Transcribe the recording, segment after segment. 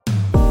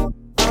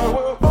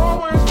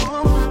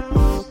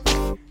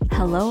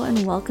Hello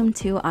and welcome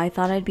to I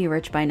Thought I'd Be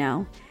Rich by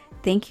Now.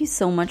 Thank you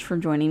so much for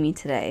joining me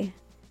today.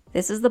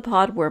 This is the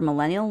pod where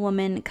millennial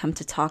women come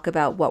to talk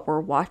about what we're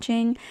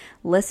watching,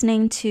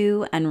 listening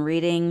to, and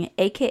reading,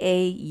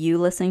 aka you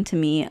listening to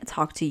me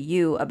talk to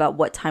you about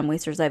what time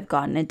wasters I've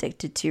gotten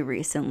addicted to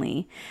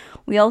recently.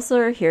 We also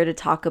are here to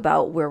talk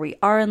about where we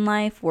are in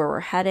life, where we're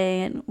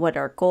headed, what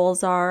our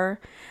goals are.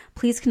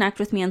 Please connect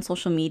with me on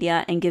social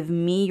media and give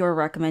me your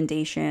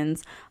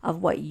recommendations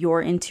of what you're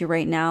into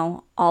right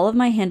now. All of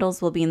my handles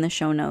will be in the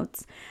show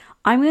notes.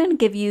 I'm going to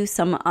give you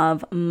some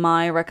of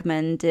my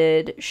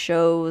recommended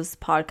shows,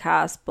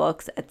 podcasts,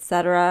 books,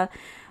 etc.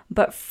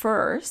 But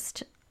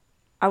first,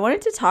 I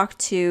wanted to talk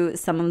to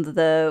some of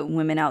the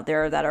women out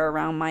there that are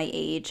around my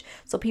age.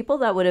 So people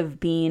that would have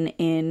been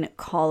in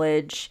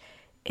college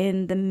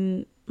in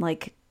the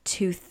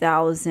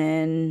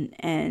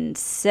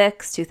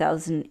 2006,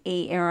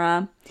 2008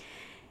 era.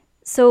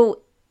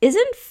 So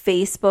isn't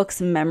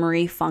Facebook's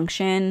memory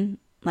function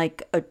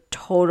like a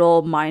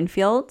total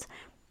minefield?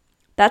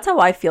 That's how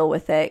I feel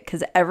with it,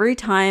 because every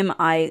time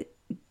I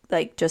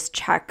just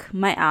check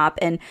my app,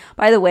 and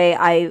by the way,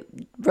 I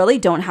really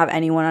don't have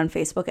anyone on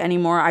Facebook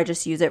anymore. I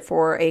just use it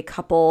for a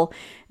couple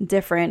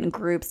different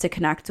groups to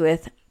connect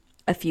with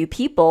a few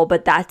people,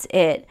 but that's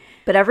it.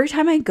 But every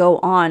time I go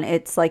on,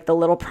 it's like the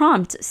little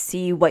prompt,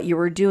 see what you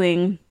were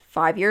doing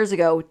 5 years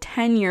ago,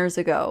 10 years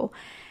ago.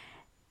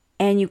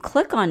 And you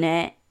click on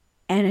it,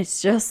 and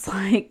it's just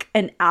like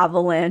an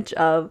avalanche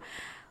of,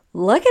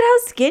 look at how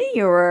skinny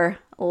you were.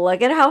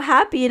 Look at how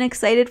happy and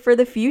excited for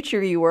the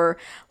future you were.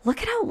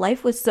 Look at how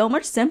life was so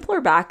much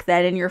simpler back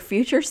then and your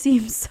future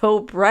seems so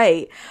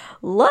bright.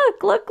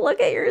 Look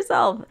at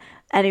yourself.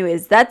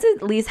 Anyways, that's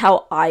at least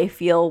how I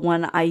feel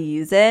when I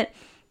use it.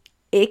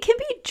 It can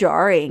be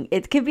jarring.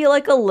 It can be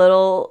like a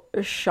little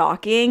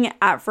shocking.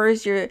 At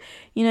first, you're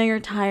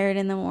tired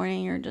in the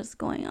morning. You're just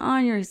going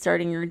on. You're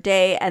starting your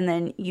day. And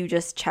then you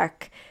just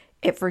check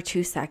it for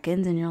 2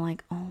 seconds and you're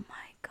like, oh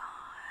my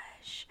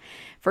gosh.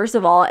 First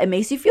of all, it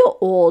makes you feel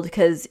old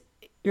because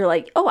you're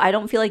like, oh, I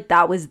don't feel like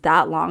that was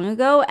that long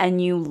ago. And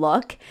you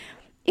look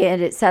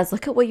and it says,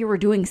 look at what you were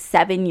doing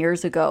 7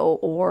 years ago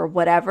or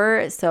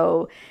whatever.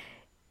 So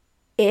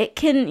it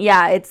can,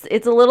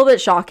 it's a little bit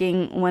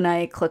shocking when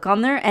I click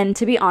on there. And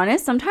to be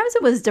honest, sometimes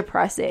it was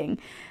depressing.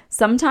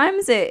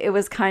 Sometimes it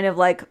was kind of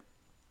like,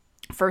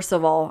 first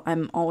of all,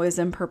 I'm always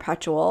in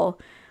perpetual,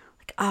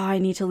 like, oh, I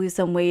need to lose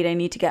some weight. I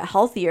need to get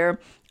healthier.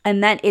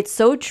 And then it's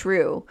so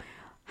true.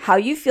 How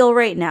you feel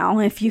right now,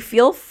 if you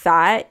feel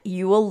fat,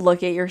 you will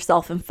look at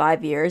yourself in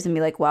 5 years and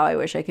be like, wow, I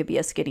wish I could be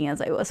as skinny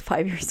as I was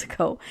 5 years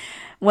ago.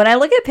 When I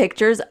look at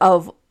pictures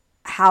of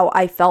how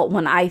I felt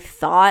when I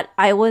thought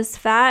I was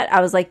fat,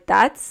 I was like,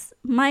 that's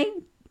my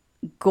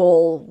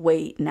goal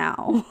weight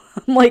now.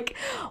 I'm like,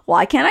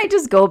 why can't I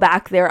just go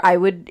back there?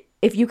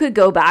 If you could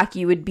go back,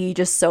 you would be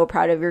just so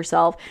proud of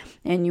yourself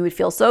and you would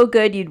feel so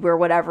good. You'd wear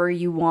whatever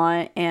you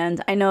want.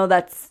 And I know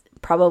that's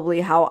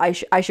probably how I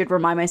should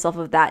remind myself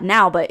of that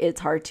now, but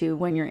it's hard to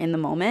when you're in the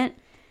moment.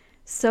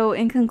 So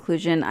in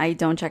conclusion, I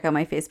don't check out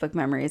my Facebook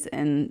memories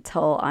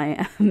until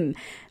I am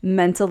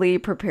mentally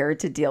prepared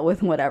to deal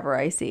with whatever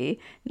I see.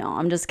 No,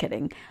 I'm just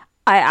kidding.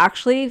 I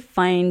actually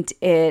find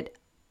it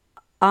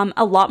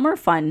a lot more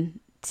fun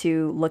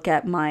to look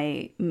at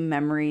my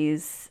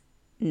memories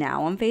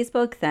now on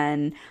Facebook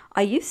than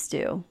I used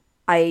to.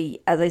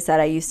 As I said,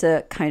 I used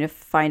to kind of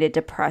find it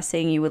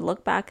depressing. You would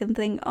look back and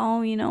think,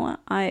 oh, you know what?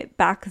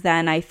 Back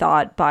then I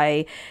thought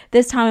by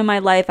this time in my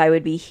life I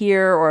would be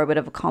here or I would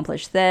have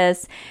accomplished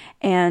this.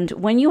 And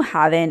when you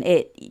haven't,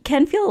 it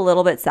can feel a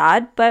little bit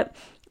sad. But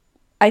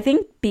I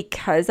think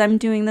because I'm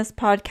doing this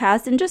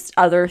podcast and just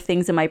other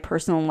things in my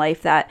personal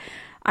life that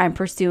I'm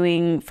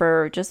pursuing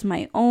for just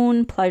my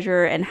own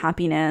pleasure and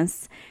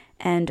happiness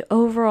and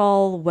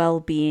overall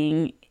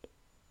well-being,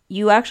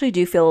 you actually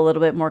do feel a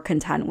little bit more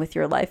content with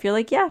your life. You're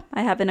like, yeah,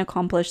 I haven't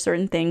accomplished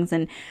certain things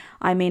and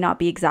I may not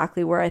be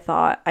exactly where I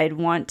thought I'd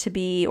want to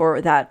be or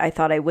that I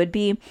thought I would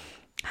be.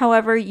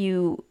 However,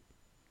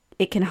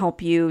 it can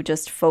help you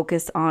just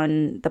focus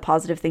on the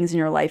positive things in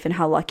your life and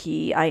how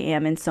lucky I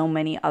am in so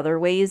many other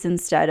ways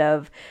instead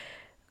of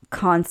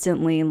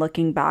constantly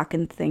looking back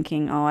and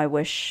thinking, oh, I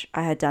wish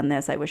I had done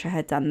this. I wish I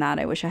had done that.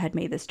 I wish I had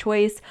made this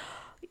choice.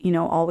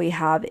 All we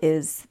have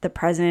is the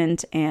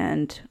present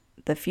and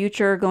the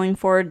future going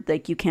forward.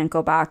 Like, you can't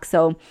go back.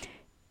 So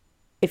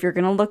if you're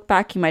going to look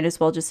back, you might as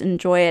well just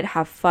enjoy it,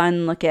 have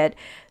fun, look at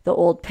the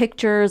old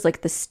pictures, like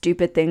the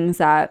stupid things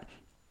that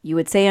you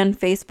would say on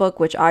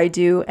Facebook, which I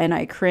do, and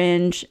I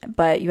cringe,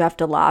 but you have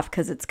to laugh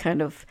because it's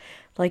kind of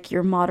like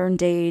your modern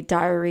day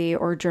diary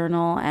or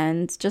journal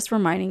and just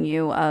reminding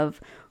you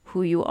of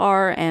who you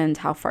are and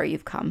how far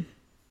you've come.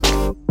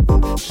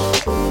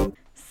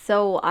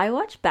 So I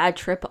watched Bad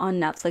Trip on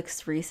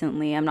Netflix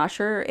recently. I'm not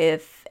sure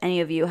if any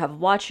of you have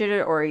watched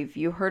it or if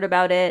you heard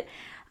about it.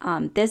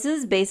 This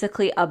is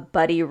basically a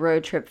buddy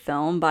road trip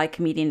film by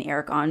comedian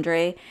Eric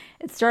Andre.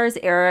 It stars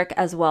Eric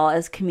as well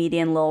as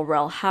comedian Lil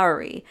Rel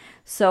Howery.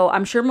 So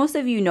I'm sure most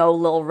of you know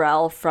Lil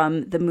Rel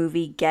from the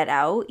movie Get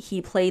Out.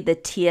 He played the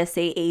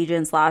TSA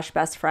agent slash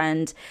best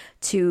friend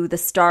to the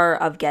star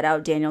of Get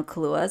Out, Daniel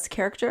Kaluuya's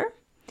character.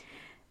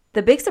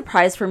 The big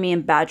surprise for me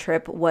in Bad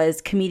Trip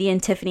was comedian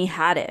Tiffany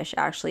Haddish,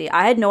 actually.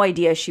 I had no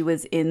idea she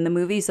was in the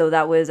movie, so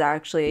that was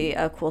actually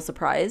a cool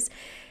surprise.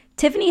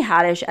 Tiffany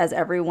Haddish, as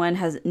everyone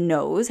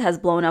knows, has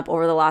blown up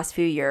over the last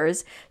few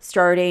years,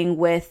 starting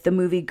with the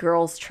movie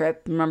Girls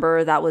Trip.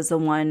 Remember, that was the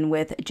one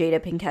with Jada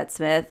Pinkett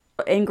Smith.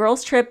 In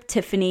Girls Trip,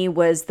 Tiffany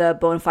was the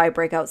bona fide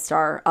breakout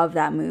star of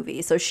that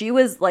movie. So she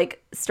was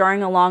like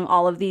starring along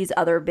all of these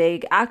other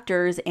big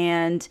actors,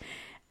 and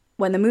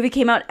when the movie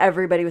came out,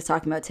 everybody was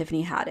talking about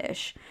Tiffany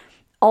Haddish.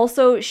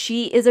 Also,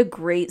 she is a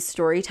great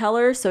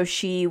storyteller. So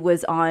she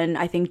was on,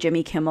 I think,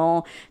 Jimmy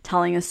Kimmel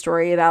telling a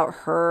story about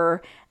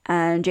her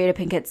and Jada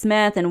Pinkett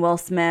Smith and Will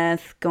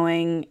Smith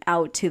going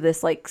out to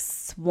this like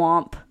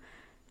swamp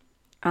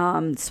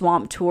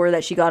tour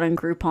that she got on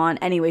Groupon.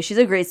 Anyway, she's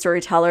a great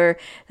storyteller.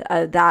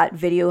 That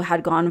video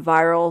had gone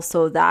viral,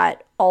 so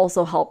that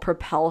also helped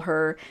propel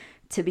her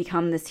to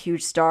become this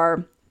huge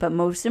star. But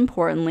most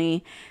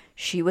importantly,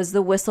 she was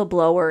the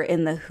whistleblower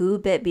in the Who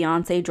Bit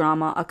Beyonce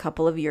drama a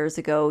couple of years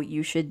ago.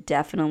 You should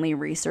definitely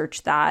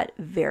research that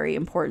very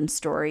important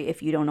story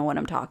if you don't know what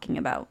I'm talking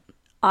about.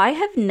 I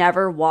have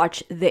never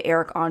watched the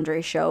Eric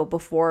Andre show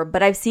before,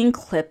 but I've seen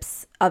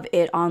clips of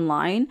it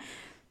online.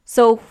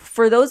 So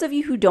for those of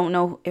you who don't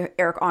know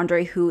Eric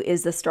Andre, who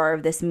is the star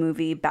of this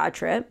movie, Bad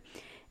Trip,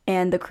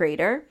 and the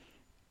creator,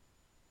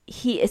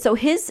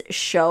 his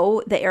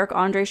show, the Eric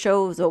Andre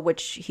show,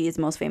 which he is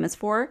most famous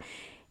for,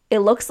 it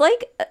looks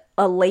like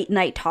a late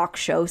night talk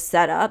show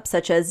setup,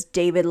 such as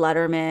David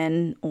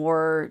Letterman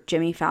or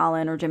Jimmy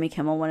Fallon or Jimmy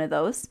Kimmel, one of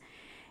those.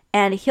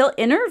 And he'll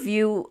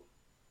interview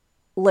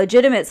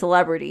legitimate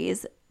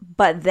celebrities,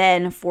 but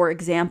then, for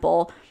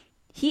example,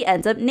 he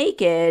ends up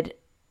naked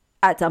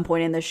at some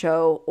point in the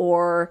show,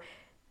 or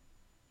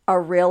a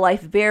real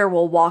life bear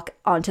will walk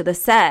onto the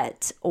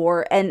set,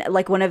 and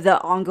like one of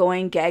the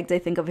ongoing gags I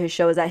think of his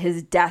show is that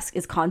his desk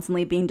is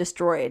constantly being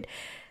destroyed.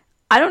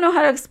 I don't know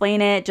how to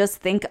explain it. Just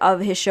think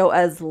of his show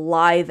as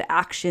live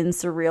action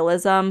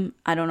surrealism.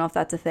 I don't know if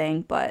that's a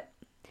thing, but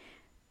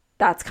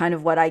that's kind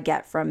of what I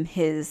get from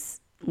his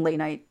late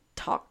night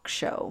talk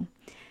show.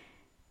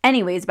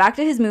 Anyways, back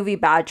to his movie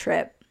Bad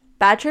Trip.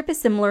 Bad Trip is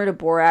similar to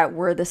Borat,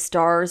 where the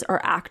stars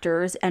are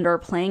actors and are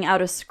playing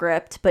out a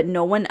script, but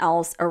no one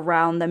else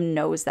around them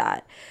knows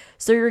that.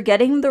 So you're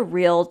getting the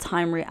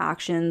real-time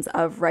reactions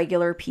of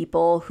regular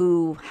people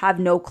who have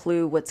no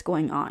clue what's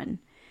going on.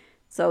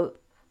 So,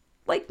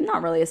 like,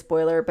 not really a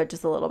spoiler, but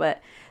just a little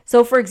bit.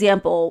 So, for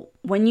example,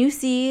 when you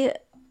see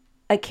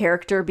a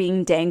character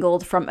being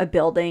dangled from a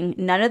building,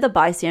 none of the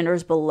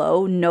bystanders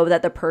below know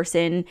that the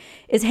person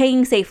is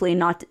hanging safely,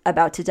 not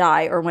about to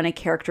die. Or when a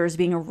character is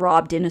being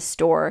robbed in a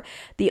store,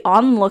 the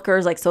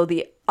onlookers,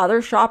 the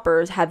other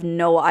shoppers, have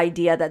no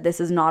idea that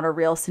this is not a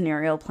real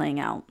scenario playing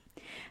out.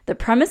 The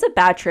premise of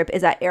Bad Trip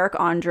is that Eric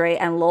Andre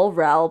and Lil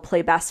Rel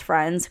play best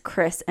friends,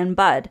 Chris and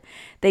Bud.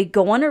 They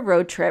go on a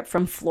road trip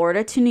from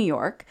Florida to New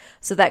York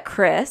so that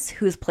Chris,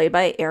 who's played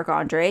by Eric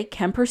Andre,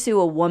 can pursue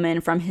a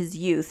woman from his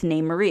youth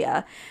named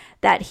Maria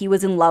that he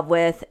was in love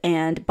with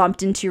and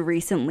bumped into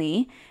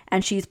recently,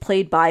 and she's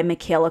played by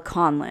Michaela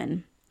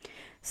Conlon.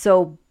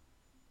 So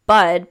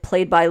Bud,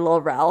 played by Lil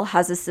Rel,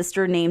 has a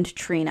sister named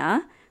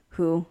Trina,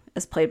 who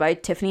is played by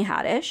Tiffany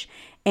Haddish,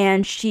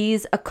 and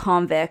she's a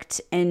convict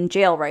in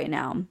jail right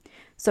now.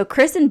 So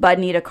Chris and Bud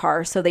need a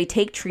car, so they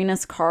take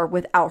Trina's car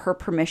without her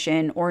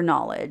permission or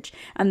knowledge.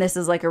 And this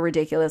is like a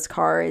ridiculous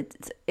car.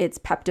 It's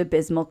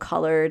Pepto-Bismol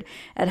colored.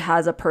 It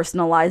has a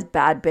personalized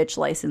bad bitch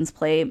license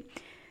plate.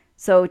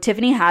 So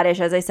Tiffany Haddish,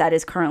 as I said,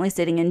 is currently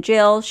sitting in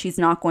jail. She's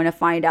not going to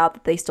find out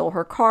that they stole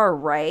her car,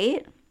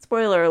 right?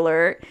 Spoiler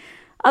alert.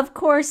 Of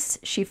course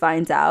she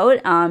finds out.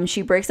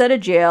 She breaks out of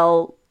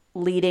jail,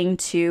 leading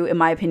to, in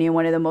my opinion,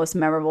 one of the most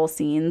memorable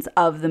scenes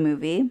of the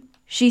movie.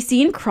 She's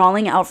seen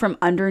crawling out from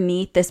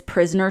underneath this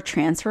prisoner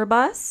transfer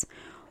bus,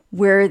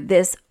 where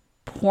this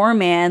poor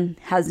man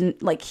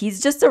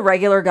he's just a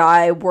regular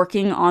guy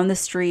working on the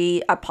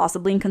street,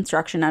 possibly in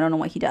construction. I don't know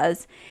what he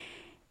does.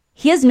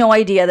 He has no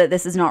idea that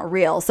this is not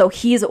real. So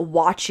he's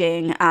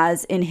watching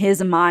as, in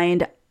his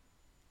mind,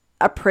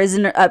 a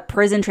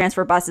prison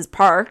transfer bus is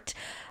parked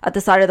at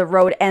the side of the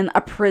road and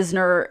a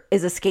prisoner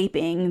is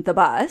escaping the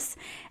bus.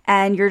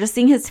 And you're just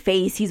seeing his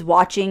face. He's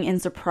watching in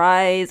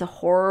surprise,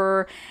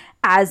 horror,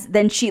 as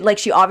then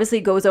she obviously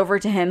goes over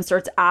to him,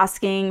 starts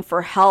asking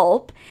for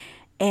help.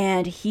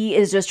 And he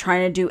is just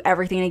trying to do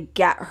everything to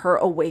get her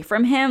away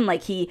from him.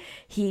 Like he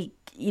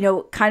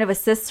kind of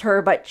assists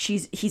her, but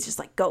he's just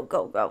like, go,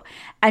 go, go.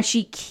 And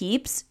she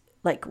keeps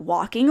like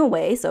walking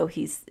away. So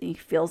he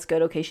feels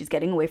good. Okay, she's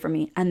getting away from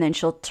me. And then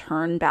she'll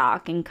turn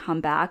back and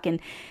come back and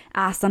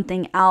ask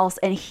something else.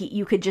 And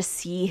you could just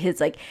see his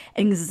like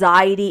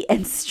anxiety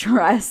and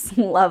stress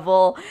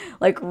level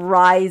like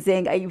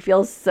rising. I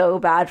feel so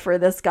bad for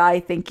this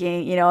guy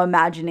thinking,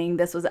 imagining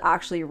this was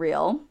actually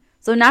real.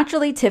 So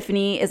naturally,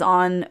 Tiffany is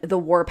on the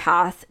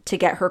warpath to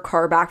get her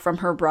car back from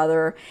her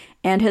brother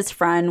and his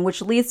friend,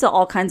 which leads to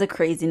all kinds of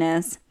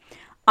craziness.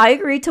 I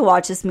agreed to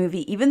watch this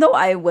movie even though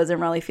I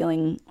wasn't really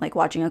feeling like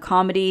watching a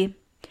comedy.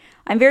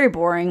 I'm very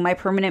boring. My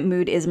permanent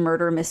mood is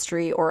murder,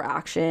 mystery, or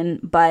action,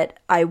 but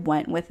I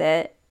went with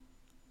it.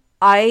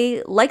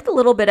 I like the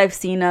little bit I've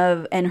seen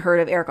of and heard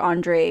of Eric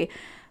Andre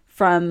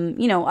from,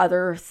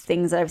 other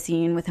things that I've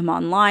seen with him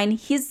online.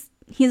 He's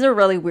a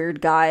really weird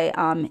guy.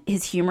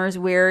 His humor is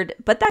weird,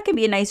 but that can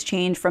be a nice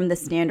change from the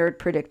standard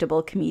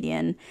predictable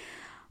comedian.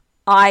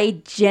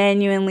 I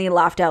genuinely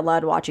laughed out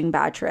loud watching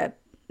Bad Trip.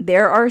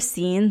 There are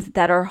scenes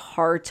that are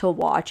hard to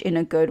watch in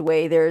a good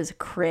way. There's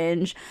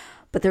cringe,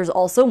 but there's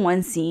also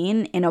one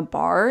scene in a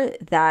bar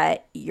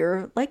that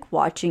you're like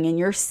watching and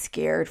you're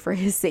scared for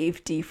his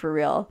safety, for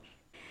real.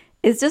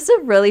 It's just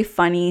a really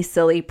funny,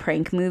 silly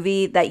prank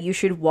movie that you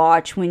should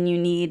watch when you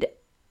need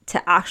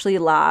to actually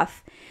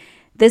laugh.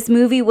 This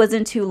movie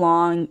wasn't too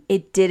long.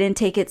 It didn't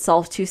take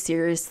itself too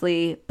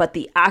seriously, but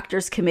the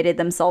actors committed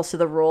themselves to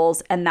the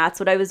roles, and that's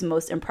what I was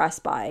most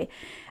impressed by.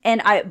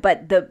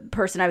 But the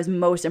person I was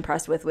most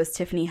impressed with was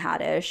Tiffany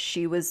Haddish.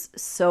 She was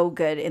so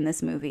good in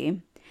this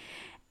movie.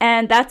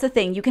 And that's the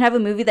thing. You can have a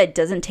movie that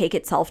doesn't take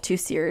itself too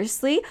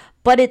seriously,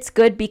 but it's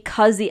good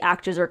because the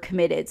actors are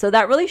committed. So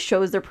that really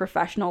shows their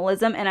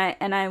professionalism, and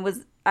I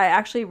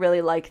actually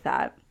really like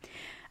that.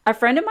 A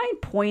friend of mine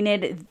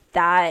pointed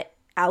that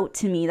out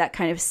to me, that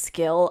kind of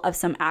skill of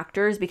some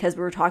actors, because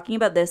we were talking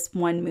about this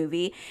one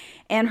movie,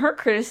 and her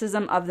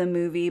criticism of the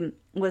movie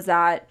was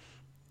that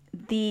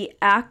the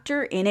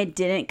actor in it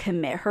didn't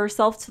commit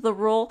herself to the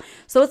role.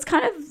 So it's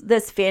kind of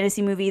this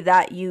fantasy movie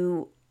that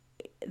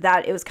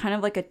it was kind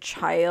of like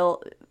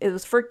it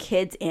was for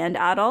kids and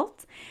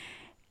adults,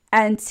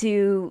 and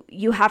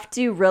you have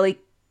to really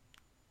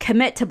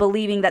commit to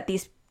believing that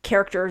these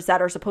characters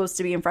that are supposed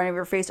to be in front of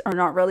your face are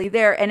not really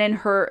there. And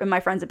in my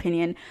friend's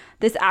opinion,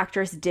 this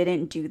actress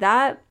didn't do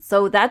that.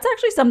 So that's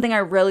actually something I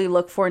really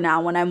look for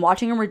now when I'm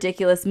watching a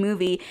ridiculous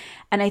movie.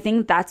 And I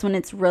think that's when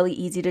it's really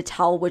easy to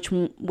tell which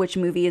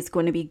movie is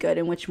going to be good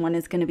and which one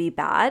is going to be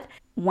bad.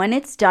 When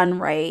it's done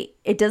right,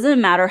 it doesn't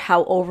matter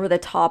how over the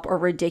top or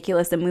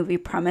ridiculous the movie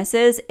premise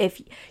is.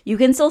 If you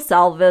can still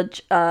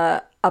salvage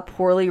a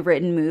poorly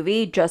written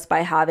movie just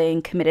by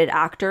having committed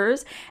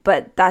actors,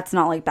 but that's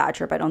not like Bad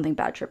Trip. I don't think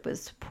Bad Trip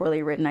was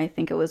poorly written. I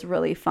think it was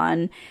really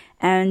fun.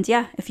 And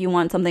yeah, if you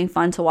want something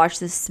fun to watch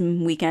this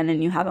weekend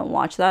and you haven't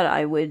watched that,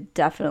 I would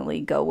definitely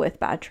go with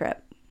Bad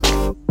Trip.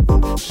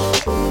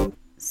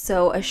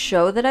 So a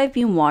show that I've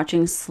been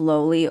watching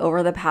slowly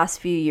over the past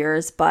few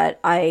years, but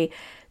I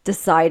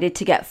decided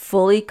to get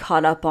fully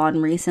caught up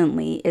on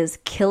recently, is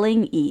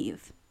Killing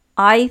Eve.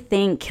 I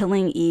think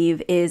Killing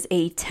Eve is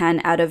a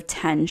 10 out of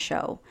 10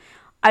 show.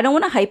 I don't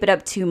want to hype it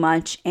up too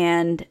much,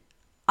 and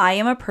I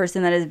am a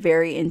person that is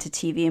very into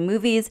TV and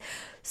movies,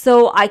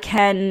 so I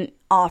can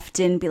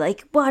often be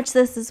like, watch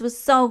this was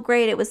so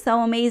great, it was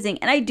so amazing.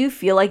 And I do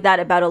feel like that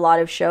about a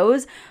lot of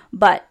shows,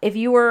 but if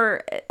you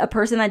were a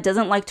person that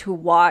doesn't like to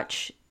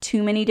watch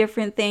too many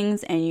different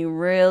things and you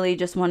really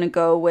just want to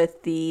go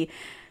with the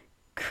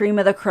cream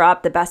of the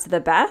crop, the best of the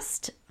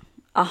best,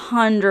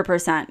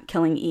 100%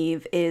 Killing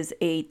Eve is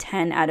a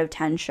 10 out of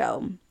 10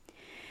 show.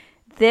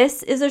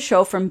 This is a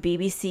show from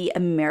BBC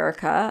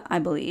America, I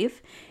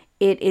believe.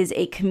 It is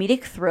a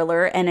comedic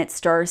thriller and it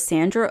stars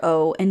Sandra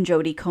Oh and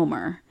Jodie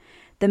Comer.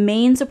 The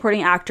main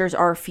supporting actors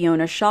are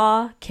Fiona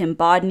Shaw, Kim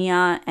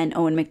Bodnia, and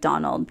Owen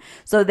McDonald.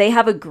 So they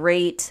have a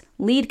great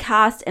lead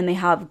cast and they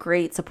have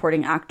great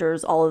supporting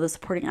actors. All of the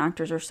supporting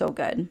actors are so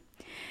good.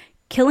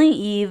 Killing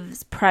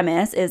Eve's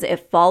premise is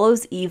it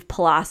follows Eve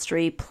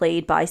Polastri,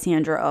 played by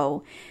Sandra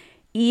Oh.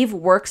 Eve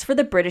works for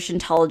the British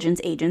intelligence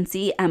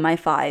agency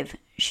MI5.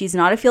 She's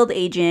not a field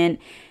agent.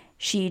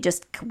 She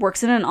just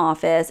works in an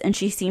office, and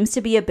she seems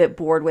to be a bit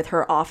bored with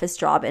her office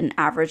job and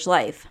average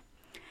life.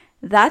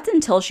 That's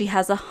until she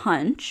has a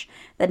hunch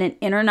that an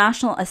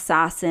international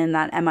assassin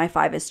that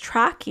MI5 is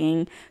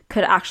tracking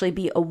could actually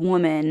be a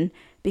woman,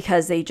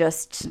 because they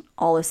just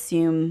all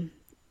assume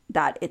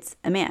that it's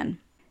a man.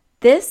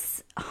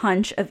 This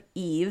hunch of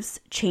Eve's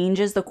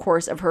changes the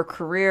course of her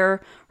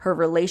career, her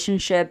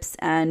relationships,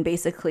 and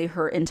basically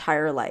her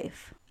entire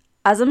life.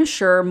 As I'm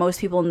sure most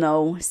people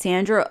know,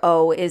 Sandra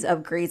Oh is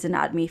of Grey's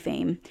Anatomy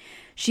fame.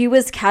 She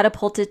was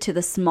catapulted to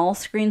the small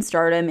screen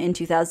stardom in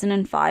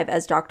 2005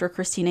 as Dr.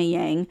 Christina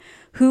Yang,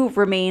 who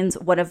remains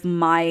one of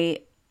my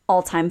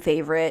all-time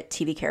favorite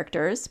TV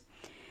characters.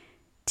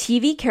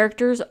 TV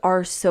characters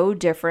are so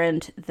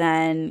different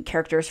than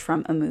characters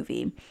from a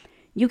movie.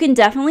 You can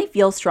definitely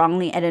feel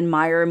strongly and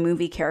admire a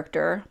movie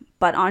character,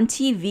 but on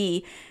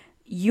TV,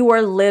 you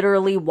are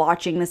literally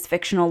watching this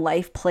fictional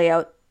life play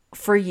out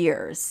for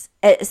years.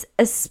 It's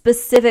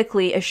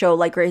specifically a show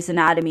like Grey's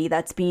Anatomy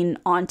that's been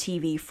on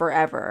TV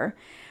forever.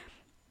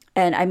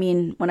 And I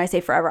mean, when I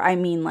say forever, I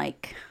mean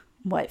like,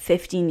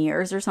 15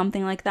 years or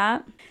something like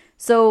that.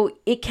 So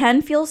it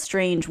can feel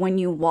strange when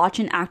you watch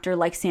an actor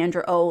like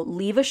Sandra Oh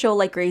leave a show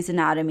like Grey's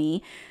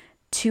Anatomy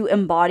to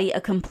embody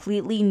a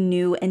completely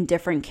new and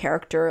different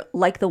character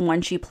like the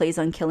one she plays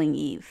on Killing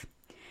Eve.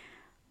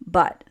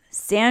 But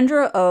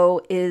Sandra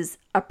Oh is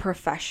a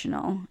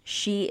professional.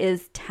 She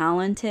is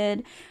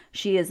talented.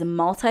 She is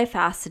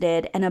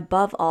multifaceted. And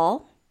above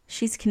all,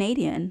 she's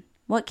Canadian.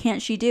 What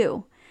can't she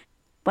do?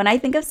 When I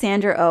think of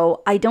Sandra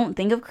Oh, I don't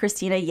think of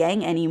Christina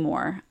Yang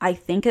anymore. I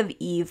think of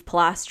Eve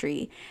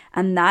Polastri.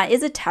 And that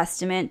is a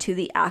testament to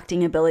the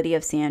acting ability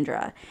of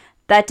Sandra.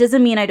 That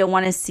doesn't mean I don't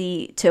want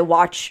to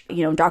watch,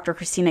 Dr.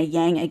 Christina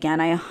Yang again.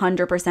 I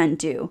 100%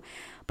 do.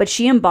 But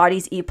she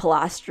embodies Eve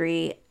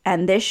Polastri,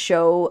 and this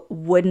show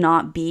would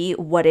not be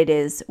what it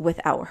is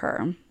without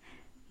her.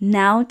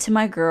 Now to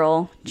my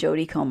girl,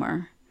 Jodie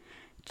Comer.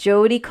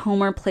 Jodie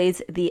Comer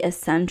plays the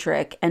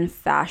eccentric and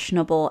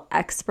fashionable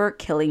expert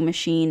killing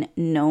machine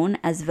known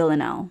as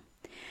Villanelle.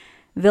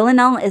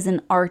 Villanelle is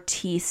an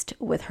artiste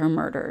with her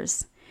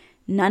murders.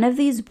 None of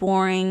these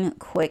boring,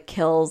 quick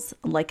kills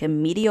like a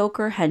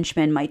mediocre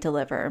henchman might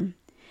deliver.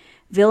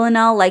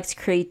 Villanelle likes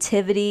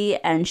creativity,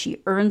 and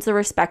she earns the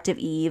respect of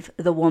Eve,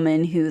 the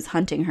woman who's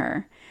hunting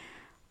her.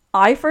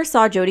 I first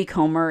saw Jodie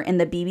Comer in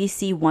the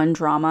BBC One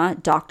drama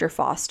Dr.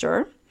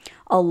 Foster,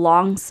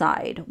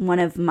 alongside one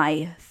of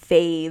my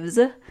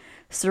faves,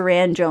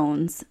 Suranne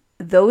Jones.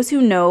 Those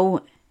who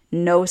know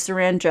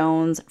Suranne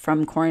Jones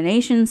from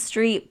Coronation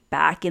Street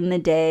back in the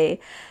day,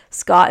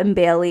 Scott and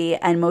Bailey,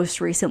 and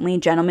most recently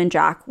Gentleman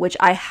Jack, which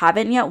I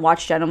haven't yet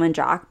watched Gentleman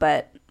Jack,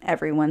 but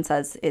everyone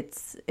says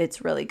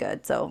it's really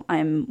good, so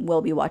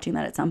will be watching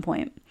that at some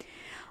point.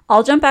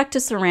 I'll jump back to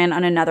Suranne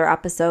on another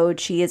episode.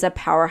 She is a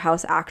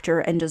powerhouse actor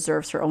and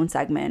deserves her own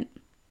segment.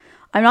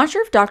 I'm not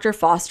sure if Dr.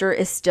 Foster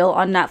is still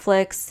on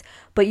Netflix,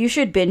 but you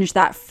should binge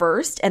that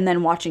first and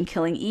then watching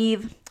Killing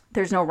Eve.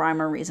 There's no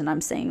rhyme or reason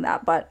I'm saying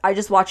that, but I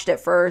just watched it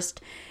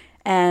first,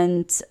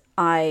 and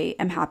I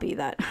am happy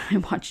that I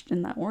watched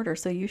in that order,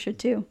 so you should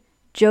too.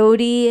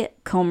 Jodie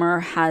Comer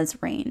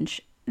has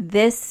range.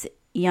 This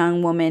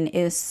young woman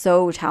is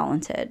so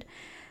talented.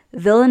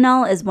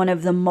 Villanelle is one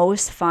of the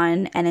most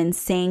fun and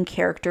insane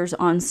characters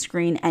on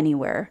screen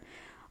anywhere.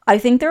 I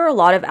think there are a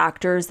lot of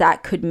actors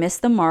that could miss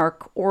the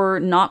mark or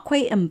not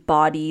quite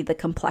embody the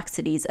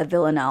complexities of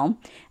Villanelle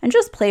and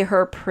just play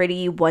her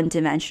pretty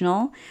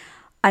one-dimensional.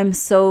 I'm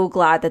so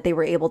glad that they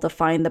were able to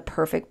find the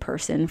perfect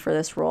person for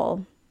this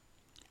role.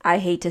 I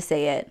hate to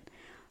say it,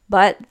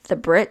 but the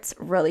Brits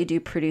really do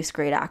produce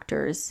great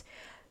actors.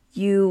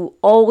 You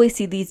always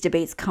see these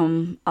debates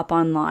come up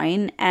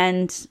online,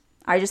 and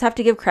I just have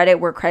to give credit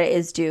where credit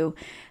is due.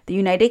 The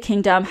United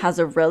Kingdom has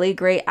a really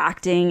great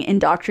acting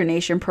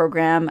indoctrination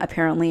program,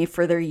 apparently,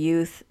 for their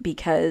youth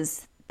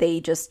because they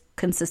just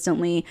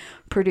consistently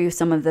produce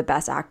some of the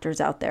best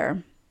actors out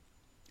there.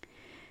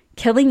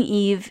 Killing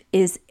Eve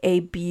is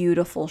a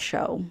beautiful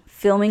show.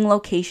 Filming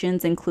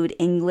locations include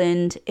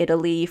England,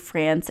 Italy,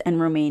 France, and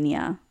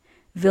Romania.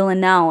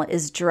 Villanelle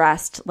is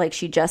dressed like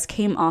she just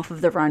came off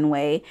of the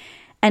runway,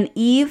 and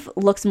Eve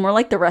looks more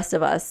like the rest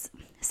of us.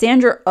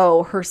 Sandra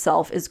Oh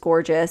herself is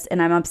gorgeous,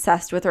 and I'm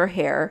obsessed with her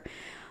hair,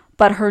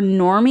 but her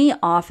normie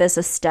office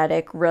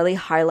aesthetic really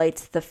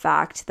highlights the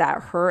fact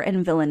that her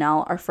and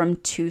Villanelle are from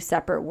two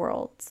separate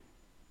worlds.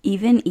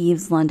 Even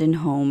Eve's London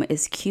home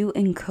is cute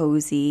and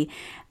cozy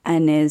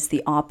and is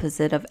the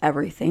opposite of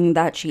everything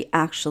that she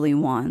actually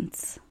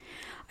wants.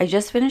 I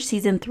just finished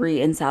season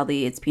 3, and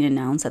sadly it's been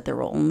announced that there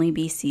will only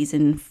be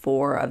season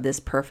 4 of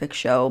this perfect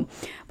show.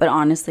 But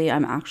honestly,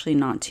 I'm actually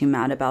not too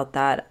mad about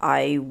that.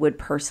 I would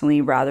personally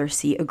rather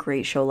see a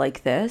great show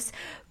like this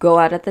go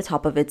out at the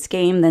top of its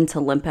game than to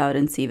limp out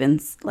in season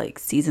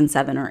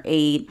 7 or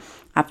 8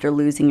 after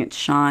losing its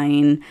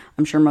shine.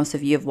 I'm sure most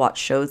of you have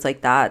watched shows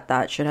like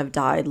that should have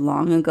died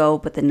long ago,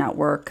 but the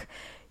network,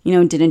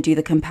 didn't do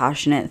the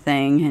compassionate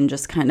thing and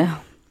just kind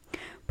of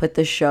put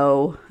the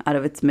show out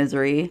of its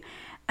misery.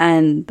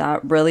 And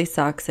that really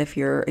sucks if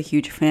you're a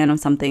huge fan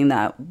of something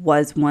that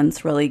was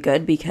once really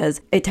good,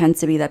 because it tends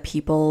to be that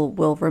people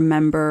will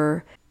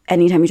remember,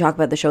 anytime you talk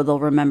about the show, they'll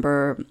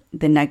remember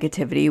the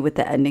negativity with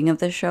the ending of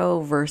the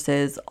show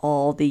versus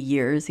all the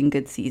years and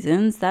good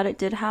seasons that it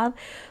did have.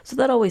 So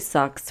that always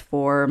sucks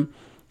for,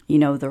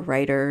 the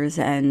writers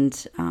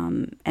and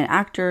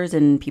actors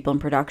and people in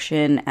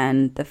production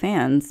and the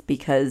fans,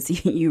 because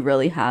you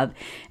really have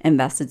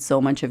invested so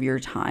much of your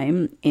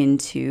time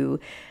into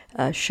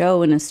a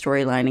show and a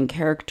storyline and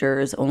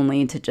characters,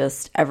 only to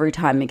just every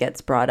time it gets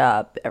brought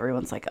up,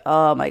 everyone's like,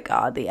 oh my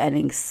god, the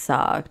ending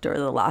sucked, or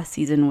the last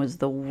season was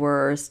the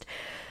worst.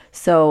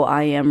 So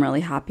I am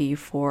really happy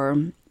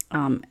for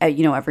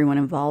everyone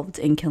involved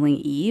in Killing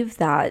Eve,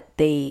 that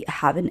they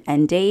have an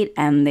end date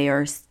and they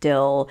are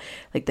still,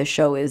 the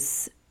show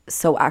is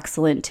so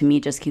excellent to me,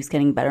 just keeps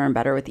getting better and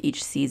better with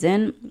each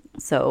season.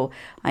 So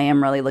I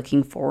am really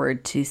looking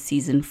forward to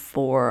season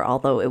 4,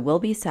 although it will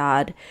be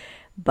sad.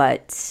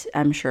 but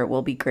I'm sure it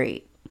will be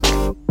great.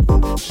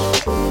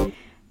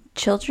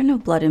 Children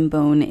of Blood and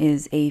Bone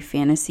is a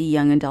fantasy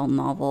young adult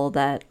novel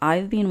that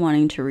I've been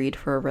wanting to read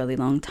for a really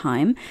long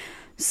time.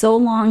 So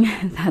long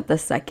that the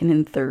second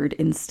and third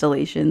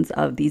installations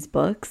of these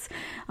books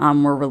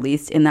were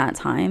released in that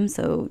time.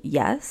 So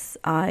yes,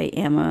 I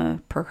am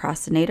a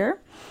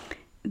procrastinator.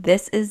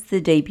 This is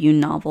the debut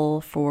novel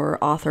for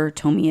author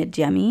Tomi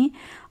Adeyemi.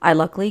 I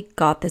luckily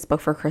got this book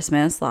for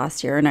Christmas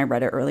last year and I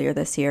read it earlier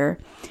this year.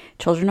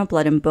 Children of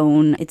Blood and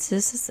Bone, it's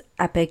just this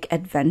epic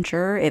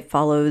adventure. It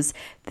follows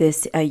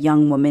a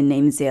young woman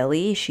named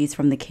Zélie. She's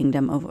from the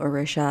kingdom of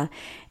Orisha,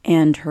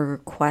 and her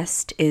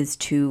quest is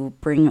to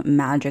bring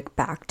magic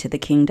back to the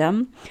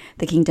kingdom.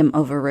 The kingdom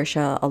of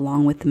Orisha,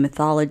 along with the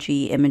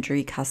mythology,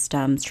 imagery,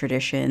 customs,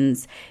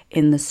 traditions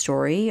in the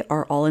story,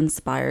 are all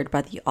inspired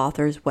by the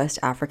author's West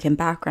African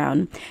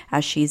background,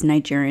 as she's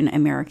Nigerian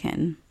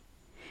American.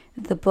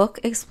 The book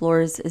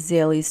explores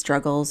Zélie's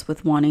struggles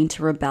with wanting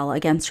to rebel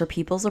against her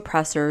people's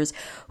oppressors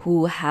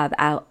who have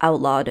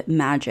outlawed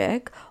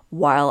magic,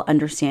 while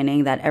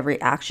understanding that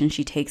every action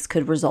she takes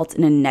could result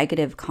in a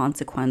negative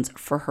consequence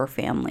for her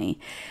family.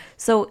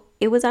 So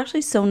it was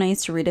actually so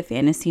nice to read a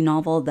fantasy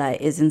novel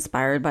that is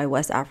inspired by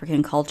West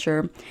African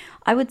culture.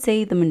 I would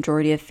say the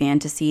majority of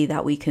fantasy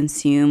that we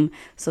consume,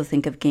 so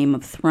think of Game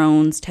of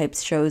Thrones type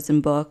shows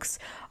and books,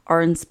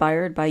 are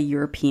inspired by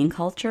European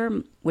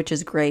culture, which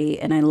is great,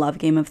 and I love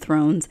Game of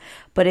Thrones,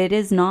 but it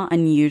is not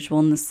unusual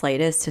in the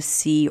slightest to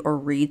see or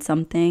read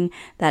something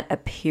that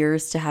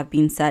appears to have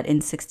been set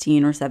in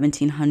 16 or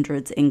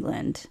 1700s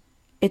England.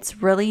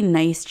 It's really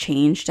nice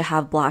change to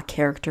have Black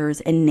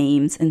characters and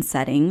names and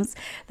settings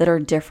that are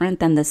different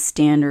than the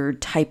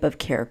standard type of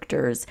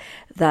characters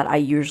that I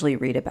usually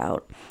read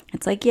about.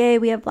 It's like, yay,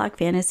 we have Black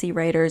fantasy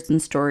writers and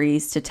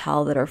stories to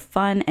tell that are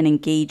fun and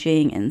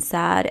engaging and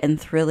sad and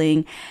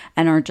thrilling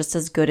and are just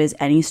as good as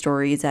any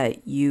stories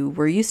that you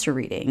were used to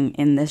reading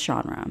in this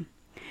genre.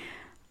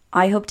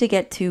 I hope to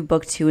get to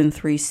book 2 and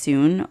 3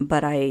 soon,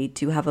 but I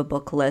do have a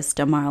book list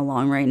a mile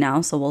long right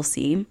now, so we'll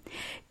see.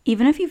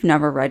 Even if you've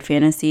never read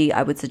fantasy,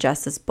 I would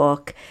suggest this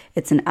book.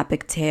 It's an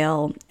epic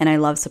tale, and I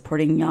love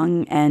supporting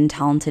young and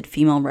talented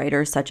female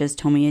writers such as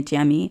Tomi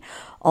Adeyemi,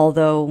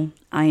 although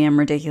I am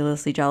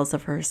ridiculously jealous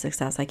of her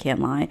success, I can't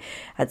lie.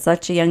 At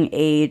such a young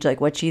age, like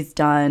what she's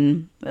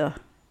done,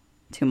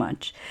 too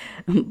much.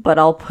 But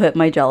I'll put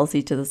my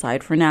jealousy to the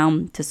side for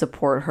now to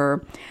support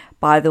her.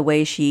 By the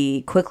way,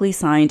 she quickly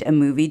signed a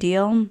movie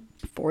deal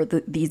for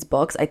these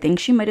books. I think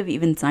she might have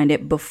even signed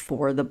it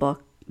before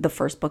the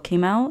first book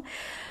came out.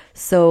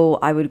 So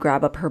I would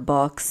grab up her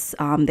books.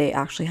 They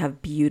actually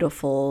have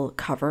beautiful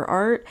cover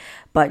art,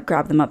 but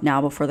grab them up now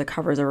before the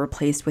covers are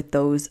replaced with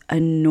those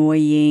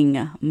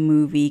annoying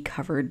movie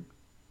covered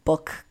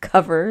book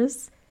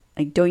covers.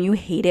 Like, don't you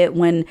hate it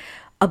when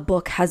a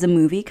book has a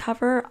movie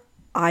cover?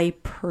 I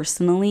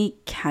personally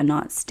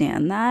cannot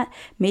stand that.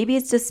 Maybe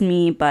it's just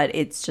me, but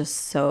it's just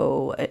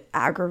so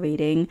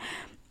aggravating.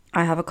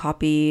 I have a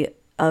copy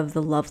of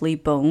The Lovely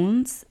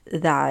Bones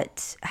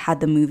that had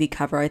the movie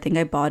cover. I think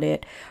I bought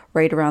it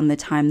right around the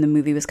time the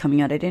movie was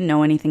coming out. I didn't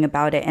know anything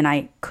about it, and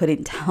I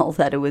couldn't tell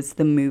that it was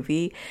the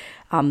movie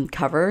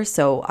cover,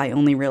 so I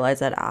only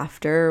realized that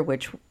after,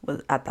 which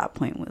was at that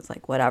point was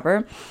like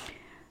whatever.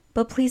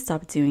 But please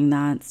stop doing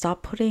that.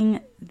 Stop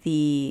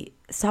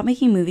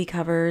making movie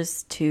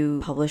covers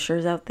to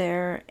publishers out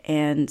there,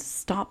 and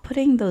stop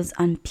putting those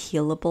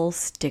unpeelable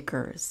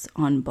stickers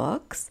on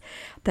books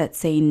that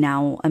say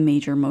now a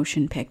major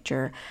motion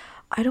picture.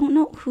 I don't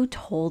know who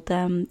told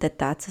them that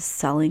that's a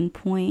selling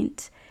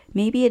point.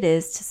 Maybe it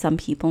is to some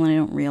people and I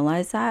don't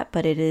realize that,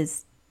 but it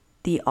is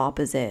the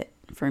opposite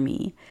for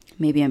me.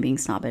 Maybe I'm being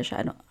snobbish.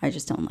 I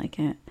just don't like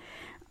it.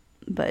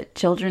 But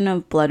Children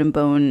of Blood and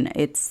Bone,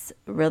 it's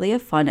really a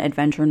fun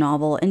adventure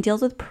novel and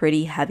deals with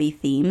pretty heavy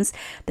themes.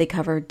 They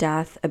cover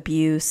death,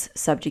 abuse,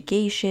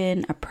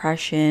 subjugation,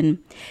 oppression.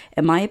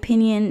 In my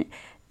opinion,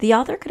 the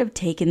author could have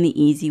taken the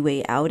easy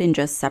way out and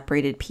just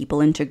separated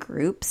people into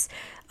groups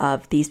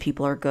of these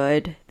people are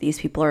good, these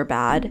people are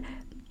bad.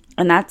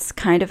 And that's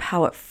kind of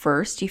how at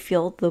first you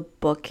feel the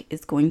book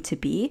is going to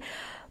be.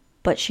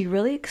 But she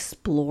really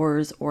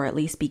explores, or at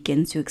least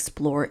begins to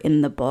explore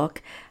in the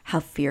book, how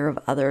fear of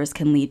others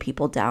can lead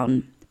people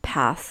down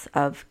paths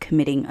of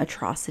committing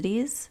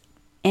atrocities.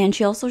 And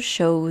she also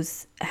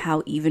shows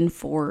how even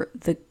for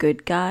the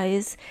good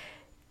guys,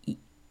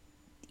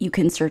 you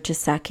can start to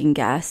second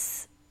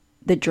guess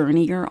the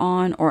journey you're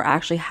on, or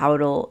actually how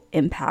it'll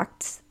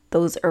impact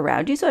those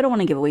around you. So I don't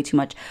want to give away too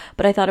much,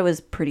 but I thought it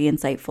was pretty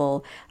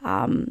insightful.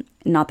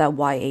 Not that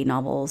YA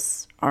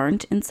novels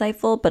aren't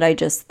insightful, but I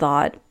just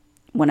thought,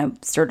 when I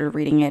started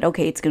reading it,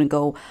 okay, it's going to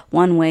go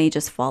one way,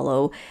 just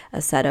follow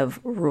a set of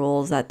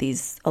rules that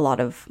a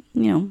lot of,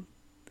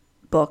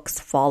 books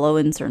follow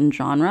in certain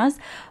genres,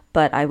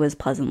 but I was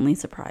pleasantly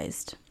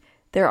surprised.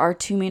 There are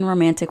 2 main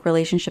romantic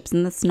relationships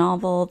in this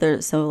novel.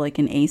 There's like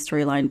an A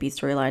storyline, B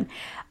storyline.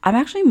 I'm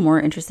actually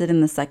more interested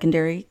in the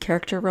secondary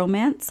character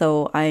romance,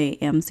 so I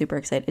am super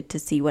excited to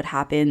see what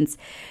happens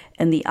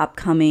in the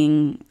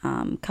upcoming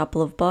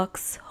couple of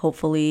books.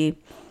 Hopefully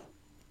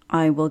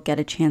I will get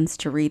a chance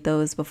to read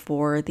those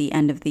before the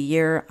end of the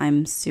year.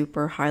 I'm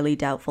super highly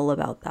doubtful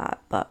about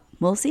that, but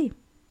we'll see.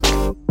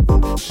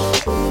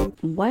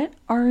 What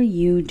are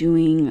you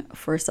doing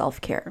for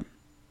self-care?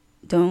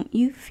 Don't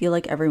you feel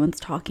like everyone's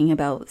talking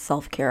about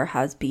self-care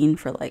has been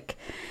for like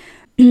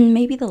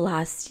maybe the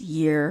last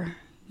year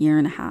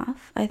and a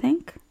half, I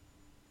think?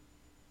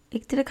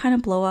 Did it kind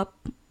of blow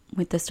up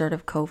with the start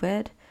of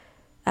COVID?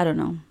 I don't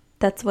know.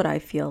 That's what I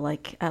feel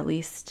like, at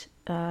least.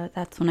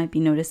 That's when I'd be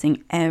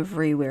noticing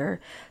everywhere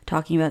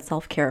talking about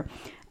self-care.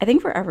 I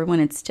think for everyone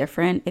it's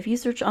different. If you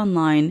search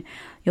online,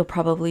 you'll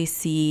probably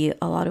see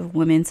a lot of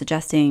women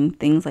suggesting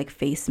things like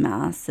face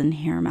masks and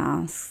hair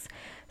masks,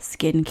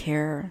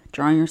 skincare,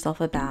 drawing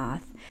yourself a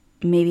bath,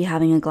 maybe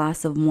having a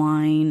glass of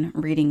wine,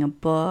 reading a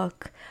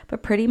book,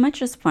 but pretty much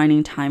just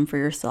finding time for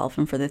yourself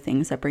and for the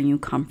things that bring you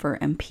comfort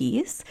and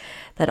peace.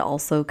 That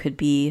also could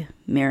be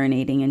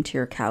marinating into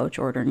your couch,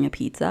 ordering a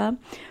pizza,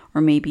 or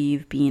maybe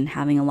you've been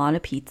having a lot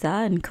of pizza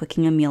and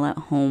cooking a meal at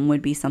home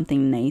would be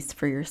something nice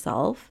for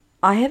yourself.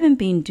 I haven't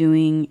been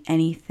doing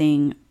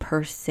anything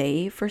per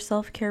se for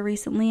self-care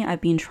recently. I've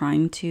been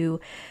trying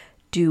to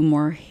do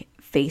more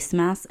face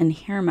masks and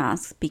hair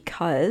masks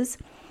because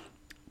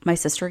my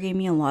sister gave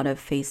me a lot of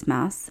face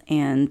masks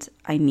and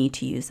I need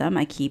to use them.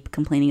 I keep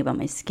complaining about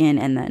my skin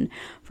and then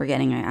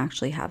forgetting I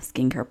actually have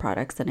skincare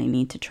products that I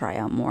need to try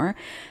out more.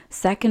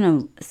 Second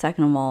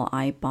of all,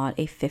 I bought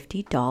a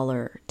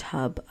 $50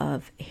 tub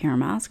of hair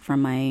mask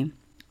from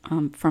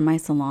my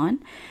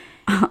salon.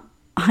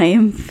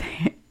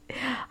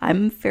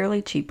 I'm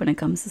fairly cheap when it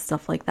comes to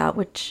stuff like that,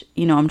 which,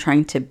 I'm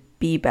trying to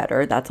be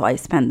better. That's why I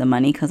spend the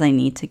money, because I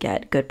need to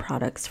get good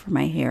products for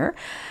my hair.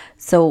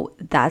 So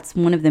that's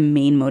one of the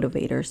main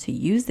motivators to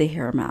use the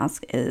hair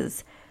mask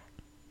is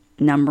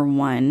number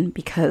one,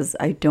 because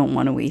I don't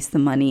want to waste the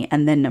money.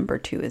 And then number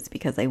two is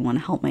because I want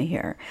to help my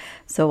hair.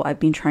 So I've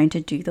been trying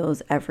to do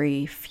those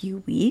every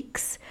few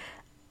weeks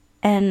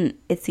and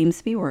it seems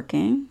to be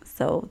working.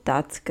 So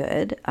that's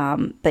good.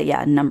 But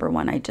yeah, number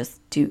one, I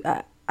just do,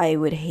 I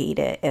would hate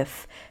it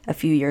if a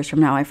few years from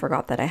now I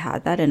forgot that I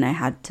had that and I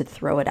had to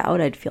throw it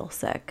out. I'd feel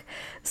sick.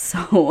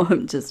 So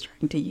I'm just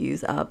trying to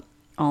use up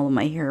all of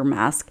my hair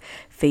mask,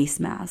 face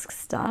mask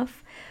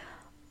stuff.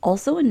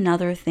 Also,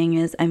 another thing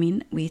is,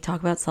 we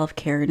talk about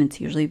self-care and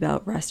it's usually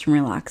about rest and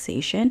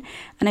relaxation.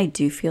 And I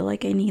do feel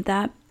like I need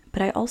that.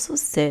 But I also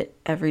sit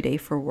every day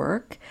for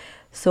work.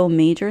 So a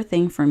major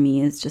thing for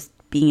me is just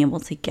being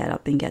able to get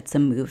up and get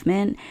some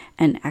movement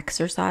and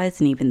exercise.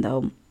 And even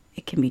though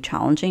it can be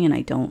challenging and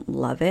I don't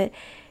love it,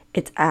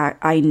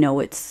 I know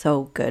it's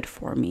so good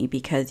for me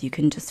because you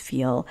can just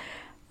feel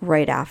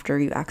right after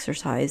you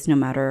exercise, no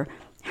matter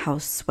how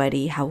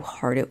sweaty, how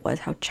hard it was,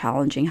 how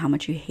challenging, how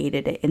much you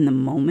hated it in the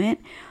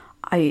moment,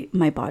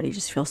 my body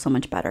just feels so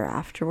much better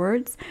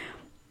afterwards.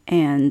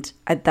 And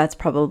that's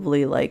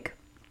probably like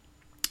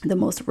the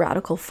most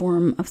radical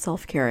form of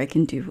self-care I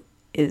can do,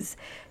 is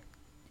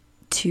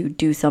to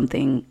do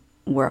something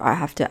where I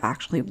have to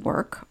actually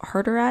work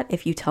harder at.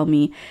 If you tell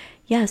me,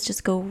 yes,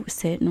 just go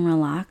sit and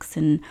relax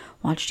and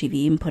watch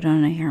TV and put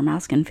on a hair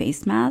mask and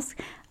face mask,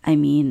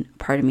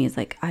 part of me is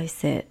like, I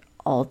sit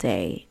all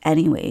day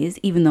anyways,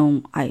 even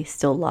though I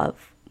still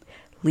love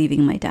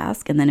leaving my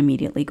desk and then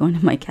immediately going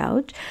to my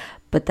couch.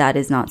 But that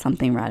is not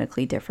something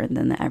radically different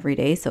than the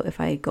everyday. So if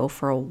I go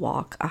for a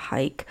walk, a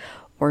hike,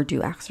 or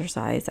do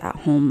exercise at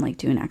home, like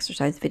do an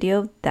exercise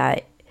video,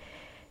 that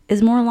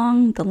is more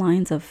along the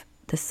lines of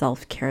the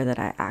self-care that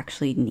I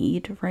actually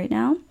need right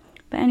now.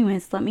 But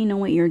anyways, let me know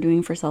what you're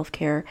doing for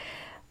self-care.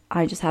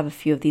 I just have a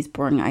few of these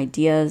boring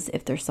ideas.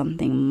 If there's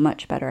something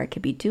much better I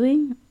could be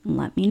doing,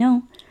 let me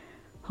know.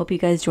 Hope you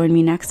guys join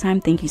me next time.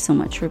 Thank you so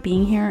much for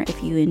being here.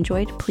 If you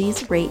enjoyed,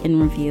 please rate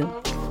and review.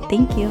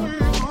 Thank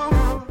you.